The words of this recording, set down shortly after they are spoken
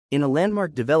In a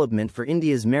landmark development for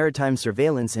India's maritime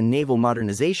surveillance and naval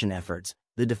modernization efforts,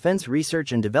 the Defence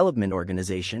Research and Development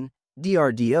Organisation,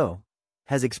 DRDO,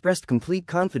 has expressed complete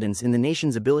confidence in the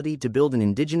nation's ability to build an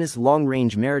indigenous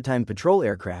long-range maritime patrol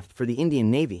aircraft for the Indian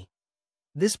Navy.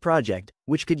 This project,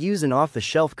 which could use an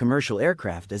off-the-shelf commercial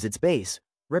aircraft as its base,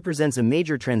 represents a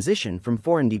major transition from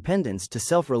foreign dependence to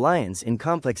self-reliance in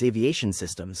complex aviation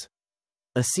systems.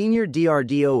 A senior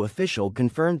DRDO official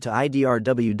confirmed to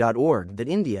idrw.org that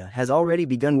India has already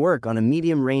begun work on a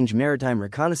medium-range maritime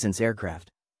reconnaissance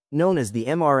aircraft, known as the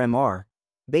MRMR,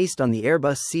 based on the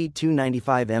Airbus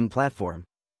C-295M platform.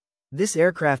 This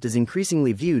aircraft is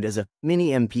increasingly viewed as a mini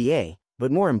MPA, but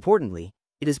more importantly,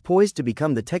 it is poised to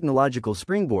become the technological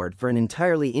springboard for an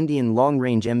entirely Indian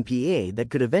long-range MPA that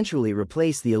could eventually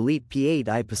replace the elite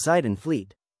P-8I Poseidon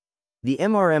fleet. The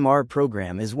MRMR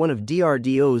program is one of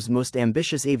DRDO's most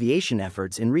ambitious aviation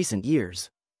efforts in recent years.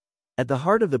 At the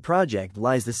heart of the project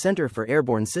lies the Center for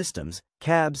Airborne Systems,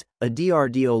 CABS, a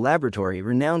DRDO laboratory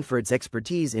renowned for its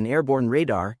expertise in airborne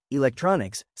radar,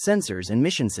 electronics, sensors and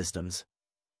mission systems.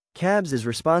 CABS is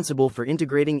responsible for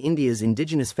integrating India's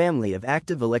indigenous family of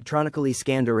active electronically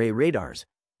scanned array radars,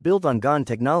 built on GaN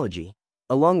technology,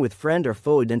 along with friend or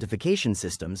foe identification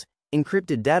systems,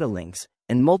 encrypted data links,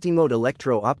 and multimode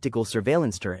electro-optical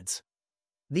surveillance turrets.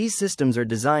 These systems are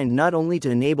designed not only to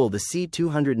enable the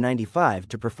C-295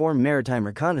 to perform maritime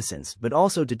reconnaissance but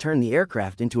also to turn the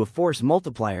aircraft into a force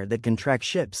multiplier that can track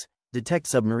ships, detect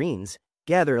submarines,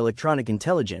 gather electronic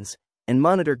intelligence, and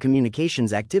monitor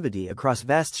communications activity across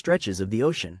vast stretches of the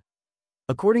ocean.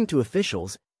 According to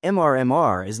officials,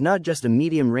 MRMR is not just a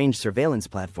medium-range surveillance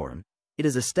platform. It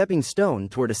is a stepping stone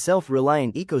toward a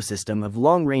self-reliant ecosystem of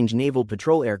long-range naval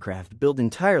patrol aircraft built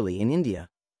entirely in India.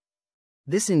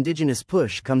 This indigenous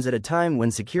push comes at a time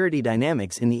when security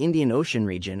dynamics in the Indian Ocean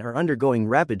region are undergoing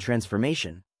rapid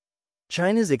transformation.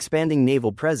 China's expanding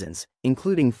naval presence,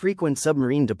 including frequent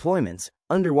submarine deployments,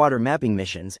 underwater mapping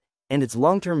missions, and its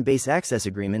long-term base access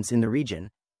agreements in the region,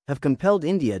 have compelled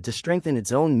India to strengthen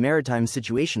its own maritime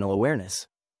situational awareness.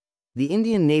 The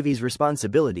Indian Navy's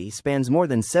responsibility spans more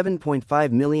than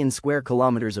 7.5 million square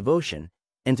kilometers of ocean,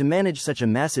 and to manage such a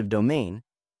massive domain,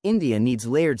 India needs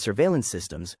layered surveillance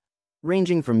systems,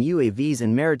 ranging from UAVs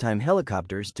and maritime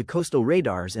helicopters to coastal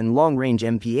radars and long-range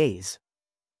MPAs.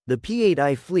 The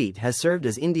P-8I fleet has served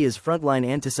as India's frontline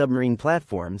anti-submarine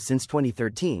platform since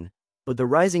 2013, but the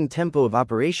rising tempo of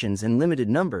operations and limited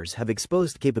numbers have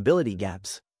exposed capability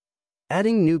gaps.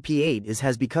 Adding new P-8Is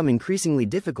has become increasingly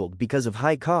difficult because of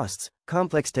high costs,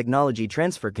 complex technology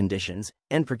transfer conditions,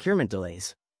 and procurement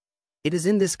delays. It is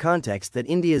in this context that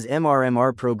India's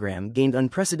MRMR program gained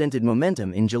unprecedented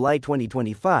momentum in July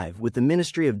 2025 with the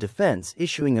Ministry of Defence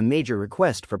issuing a major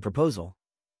request for proposal.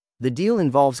 The deal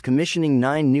involves commissioning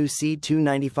 9 new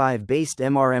C-295-based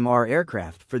MRMR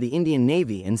aircraft for the Indian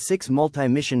Navy and 6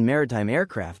 multi-mission maritime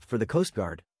aircraft for the Coast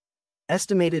Guard.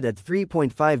 Estimated at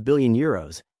 €3.5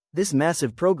 billion, this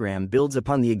massive program builds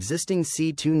upon the existing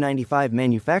C-295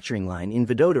 manufacturing line in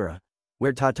Vadodara,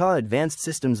 where Tata Advanced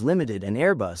Systems Limited and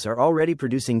Airbus are already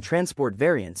producing transport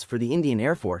variants for the Indian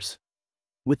Air Force.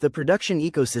 With the production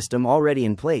ecosystem already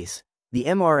in place, the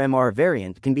MRMR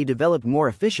variant can be developed more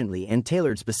efficiently and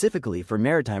tailored specifically for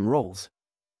maritime roles.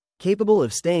 Capable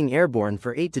of staying airborne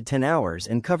for 8 to 10 hours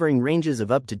and covering ranges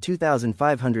of up to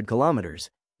 2,500 kilometers,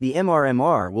 the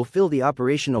MRMR will fill the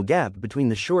operational gap between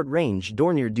the short-range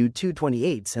Dornier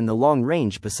Do-228s and the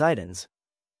long-range Poseidons.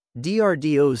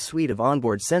 DRDO's suite of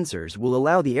onboard sensors will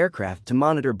allow the aircraft to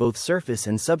monitor both surface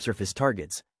and subsurface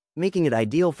targets, making it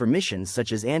ideal for missions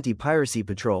such as anti-piracy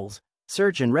patrols,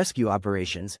 search and rescue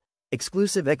operations,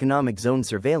 exclusive economic zone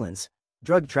surveillance,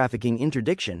 drug trafficking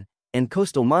interdiction, and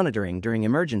coastal monitoring during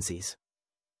emergencies.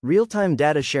 Real-time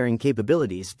data sharing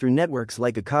capabilities through networks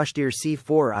like Akashtir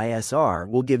C4ISR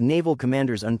will give naval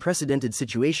commanders unprecedented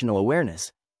situational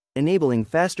awareness, enabling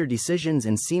faster decisions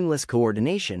and seamless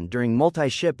coordination during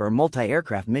multi-ship or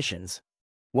multi-aircraft missions.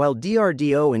 While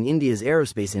DRDO and India's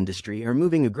aerospace industry are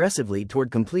moving aggressively toward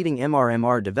completing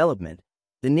MRMR development,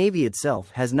 the Navy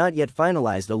itself has not yet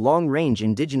finalized a long-range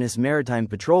indigenous maritime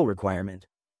patrol requirement.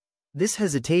 This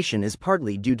hesitation is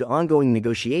partly due to ongoing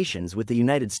negotiations with the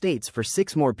United States for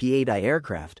 6 more P-8I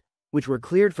aircraft, which were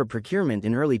cleared for procurement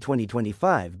in early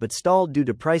 2025 but stalled due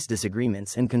to price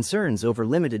disagreements and concerns over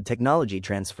limited technology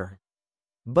transfer.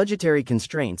 Budgetary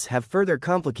constraints have further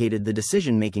complicated the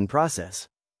decision-making process.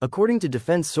 According to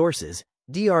defense sources,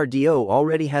 DRDO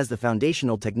already has the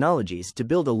foundational technologies to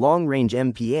build a long-range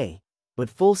MPA, but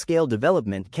full-scale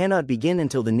development cannot begin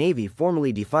until the Navy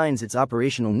formally defines its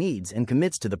operational needs and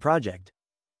commits to the project.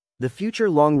 The future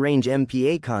long-range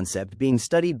MPA concept being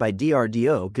studied by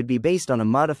DRDO could be based on a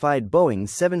modified Boeing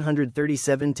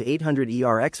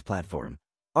 737-800ERX platform,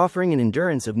 offering an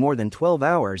endurance of more than 12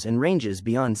 hours and ranges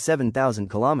beyond 7,000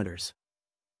 kilometers.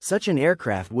 Such an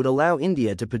aircraft would allow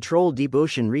India to patrol deep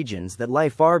ocean regions that lie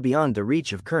far beyond the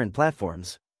reach of current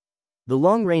platforms. The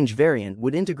long-range variant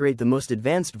would integrate the most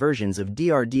advanced versions of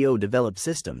DRDO-developed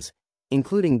systems,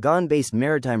 including GaN-based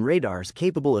maritime radars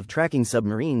capable of tracking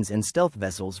submarines and stealth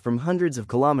vessels from hundreds of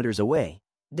kilometers away,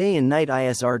 day and night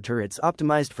ISR turrets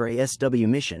optimized for ASW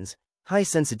missions,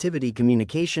 high-sensitivity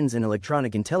communications and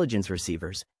electronic intelligence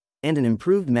receivers, and an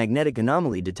improved magnetic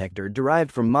anomaly detector derived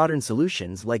from modern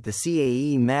solutions like the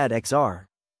CAE MAD-XR.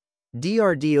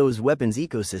 DRDO's weapons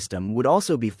ecosystem would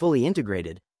also be fully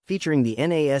integrated, featuring the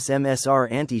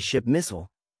NASMSR anti-ship missile,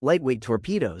 lightweight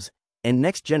torpedoes, and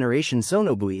next-generation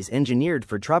sonobuoys engineered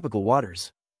for tropical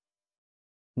waters.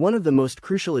 One of the most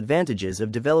crucial advantages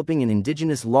of developing an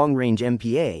indigenous long-range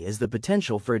MPA is the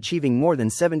potential for achieving more than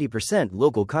 70%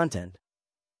 local content.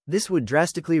 This would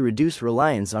drastically reduce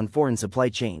reliance on foreign supply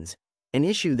chains, an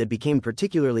issue that became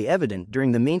particularly evident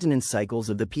during the maintenance cycles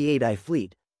of the P-8I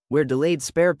fleet, where delayed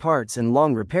spare parts and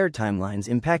long repair timelines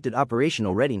impacted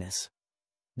operational readiness.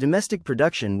 Domestic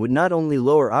production would not only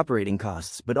lower operating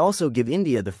costs but also give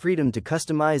India the freedom to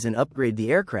customize and upgrade the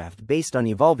aircraft based on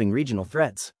evolving regional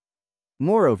threats.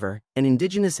 Moreover, an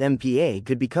indigenous MPA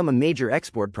could become a major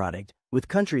export product, with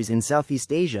countries in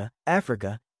Southeast Asia,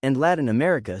 Africa, and Latin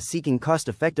America seeking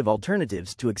cost-effective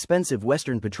alternatives to expensive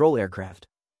Western patrol aircraft.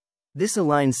 This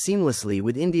aligns seamlessly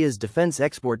with India's defense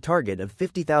export target of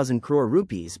 50,000 crore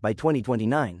rupees by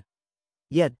 2029.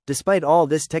 Yet, despite all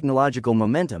this technological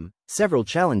momentum, several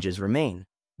challenges remain.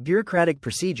 Bureaucratic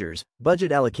procedures,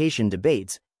 budget allocation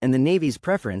debates, and the Navy's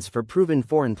preference for proven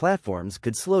foreign platforms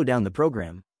could slow down the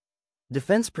program.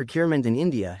 Defense procurement in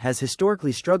India has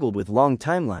historically struggled with long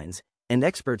timelines, and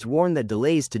experts warn that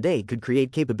delays today could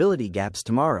create capability gaps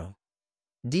tomorrow.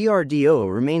 DRDO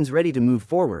remains ready to move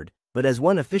forward, but as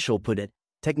one official put it,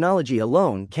 technology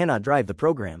alone cannot drive the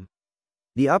program.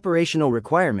 The operational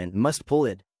requirement must pull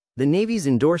it. The Navy's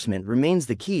endorsement remains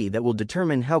the key that will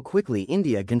determine how quickly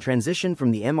India can transition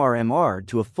from the MRMR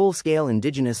to a full-scale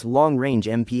indigenous long-range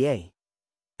MPA.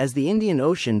 As the Indian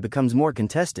Ocean becomes more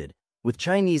contested, with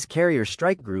Chinese carrier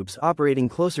strike groups operating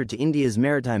closer to India's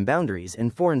maritime boundaries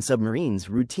and foreign submarines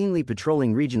routinely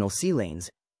patrolling regional sea lanes,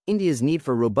 India's need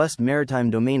for robust maritime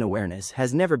domain awareness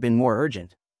has never been more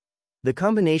urgent. The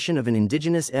combination of an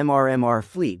indigenous MRMR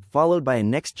fleet followed by a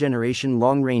next-generation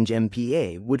long-range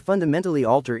MPA would fundamentally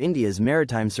alter India's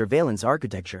maritime surveillance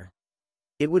architecture.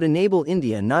 It would enable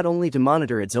India not only to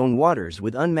monitor its own waters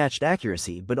with unmatched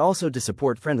accuracy but also to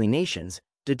support friendly nations,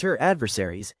 deter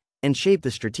adversaries, and shape the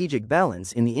strategic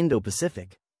balance in the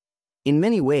Indo-Pacific. In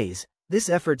many ways, this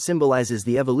effort symbolizes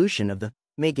the evolution of the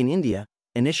Make in India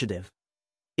initiative.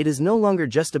 It is no longer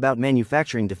just about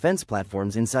manufacturing defense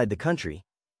platforms inside the country.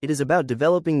 It is about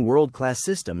developing world-class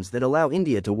systems that allow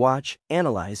India to watch,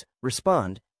 analyze,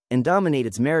 respond, and dominate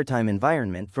its maritime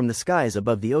environment from the skies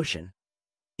above the ocean.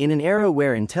 In an era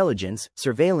where intelligence,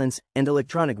 surveillance, and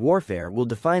electronic warfare will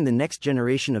define the next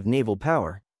generation of naval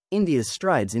power, India's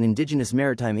strides in indigenous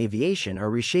maritime aviation are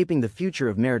reshaping the future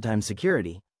of maritime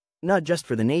security, not just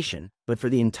for the nation, but for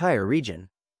the entire region.